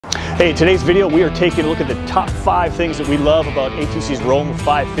Hey, in today's video, we are taking a look at the top 5 things that we love about ATC's ROM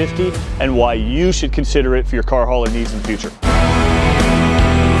 550 and why you should consider it for your car hauler needs in the future.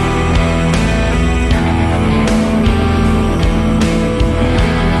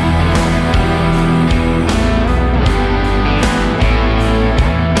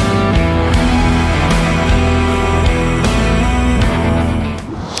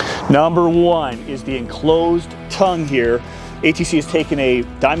 Number 1 is the enclosed tongue here. ATC has taken a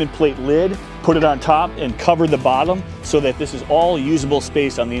diamond plate lid, put it on top, and covered the bottom so that this is all usable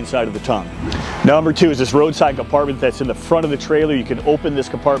space on the inside of the tongue. Number 2 is this roadside compartment that's in the front of the trailer. You can open this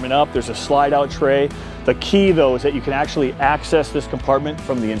compartment up. There's a slide out tray. The key though is that you can actually access this compartment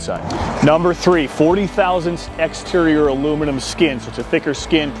from the inside. Number 3, 40 thousandths exterior aluminum skin. So it's a thicker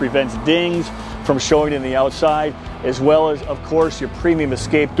skin, prevents dings from showing in the outside, as well as, of course, your premium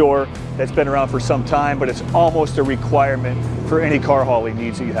escape door that's been around for some time, but it's almost a requirement for any car hauling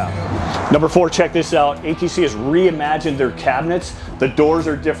needs that you have. Number 4, check this out. ATC has reimagined their cabinets. The doors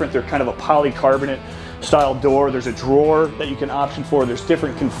are different. They're kind of a polycarbonate style door. There's a drawer that you can option for. There's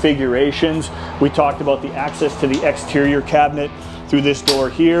different configurations. We talked about the access to the exterior cabinet through this door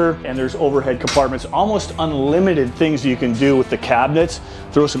here, and there's overhead compartments. Almost unlimited things you can do with the cabinets.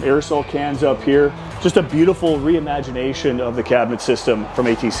 Throw some aerosol cans up here. Just a beautiful reimagination of the cabinet system from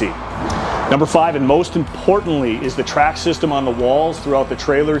ATC. Number 5, and most importantly, is the track system on the walls throughout the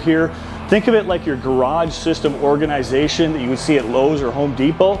trailer here. Think of it like your garage system organization that you would see at Lowe's or Home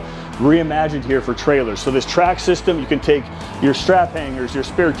Depot, reimagined here for trailers. So this track system, you can take your strap hangers, your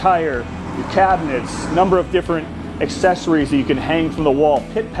spare tire, your cabinets, number of different accessories that you can hang from the wall.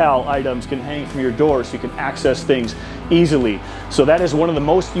 Pit Pal items can hang from your door so you can access things easily. So that is one of the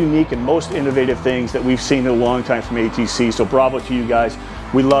most unique and most innovative things that we've seen in a long time from ATC. So bravo to you guys.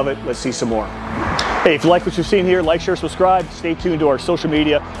 We love it. Let's see some more. Hey, if you like what you've seen here, like, share, subscribe. Stay tuned to our social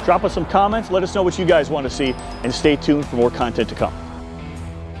media. Drop us some comments. Let us know what you guys want to see, and stay tuned for more content to come.